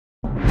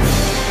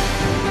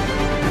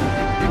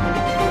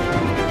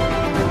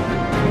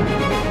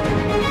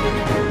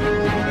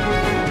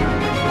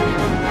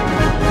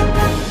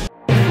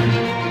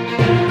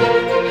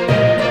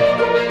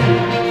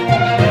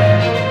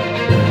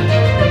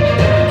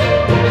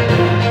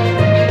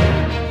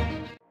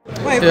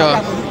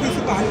Yeah.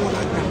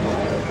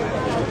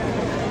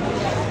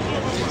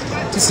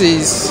 This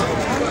is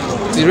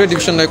the Ire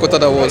Division headquarters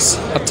that was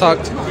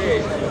attacked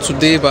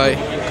today by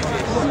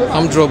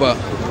armed robber.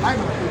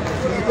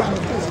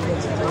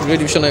 The Ire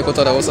Division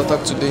headquarters that was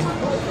attacked today.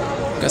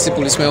 You can see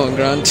policemen on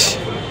ground,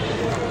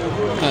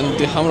 and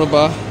the armed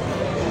robber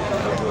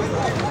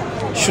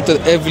shot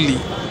heavily.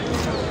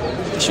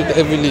 He shot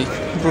heavily,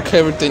 broke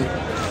everything.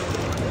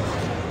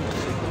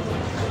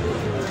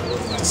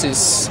 This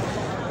is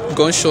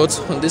gunshot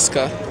on this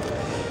car.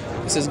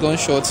 This is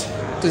gunshot.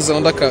 This is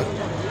another car.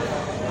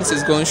 This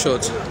is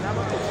gunshot.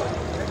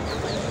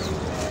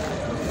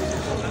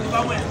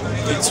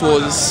 It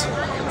was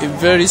a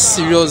very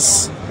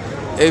serious,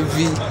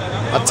 heavy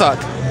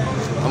attack.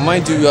 And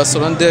mind you, are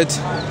surrounded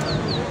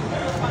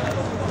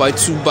by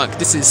two banks.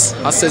 This is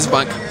Access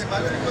Bank.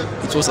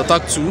 It was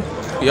attacked too.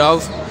 We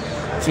have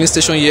filling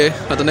station here,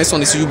 and the next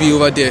one is UB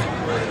over there.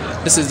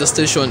 This is the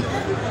station.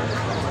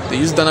 They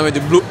use dynamite.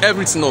 They blow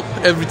everything up.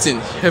 Everything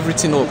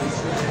up.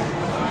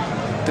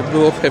 They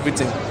blow up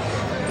everything.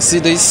 You see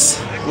this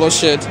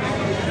bloodshed.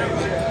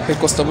 A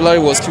constabulary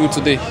was killed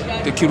today.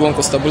 They killed one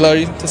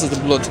constabulary. This is the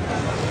blood.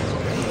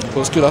 He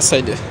was killed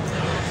outside there.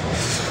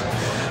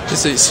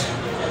 This is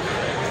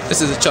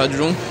the charge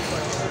room.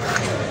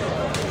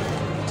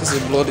 This is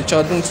the blood. The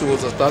charge room too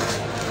was attacked.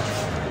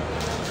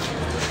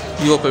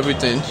 Blew up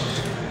everything.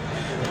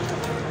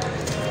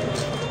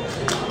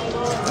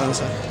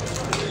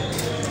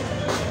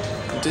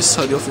 This is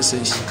how the office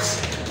is.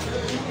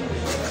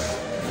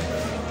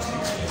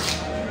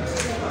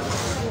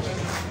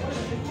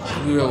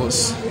 Everywhere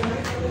was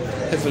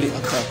heavily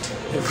attacked.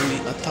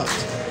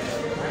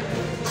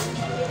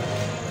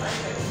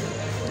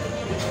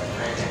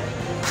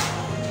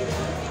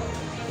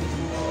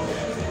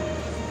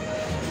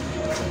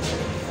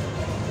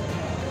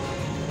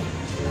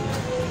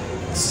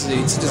 See,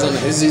 it is on the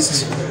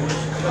exit.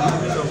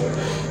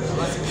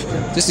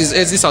 This is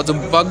exit at the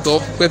back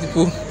door where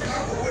people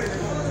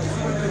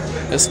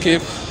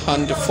escape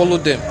and they follow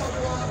them.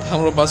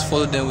 Armed robbers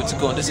follow them with a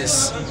gun. This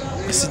is,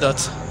 you see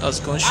that's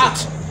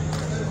gunshot.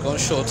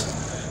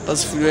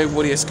 That's where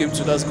everybody escaped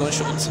to. That's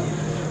gunshot.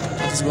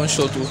 That is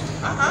gunshot too.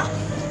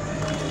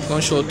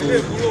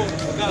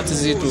 That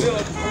is it too.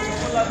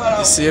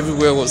 You see,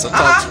 everywhere was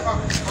attacked.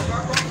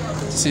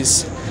 This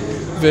is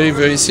very,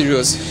 very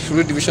serious.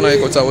 Ire Division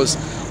headquarters was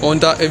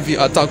under heavy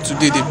attack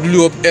today. They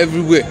blew up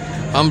everywhere.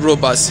 Armed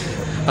robbers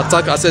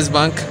attacked Access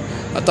Bank,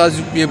 attacked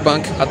UBA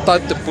Bank,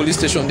 attacked the police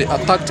station. They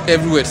attacked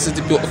everywhere. This is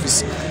the DPO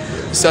office.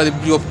 You see how they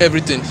blew up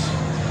everything.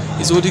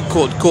 It's only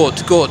God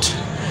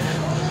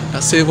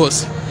that save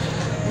us.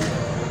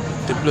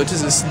 The blood.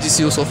 This is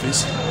DCO's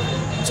office.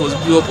 It was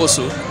blew up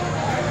also.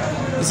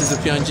 This is the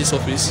PNG's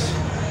office.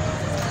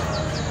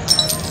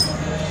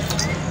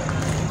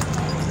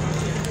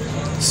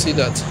 See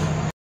that?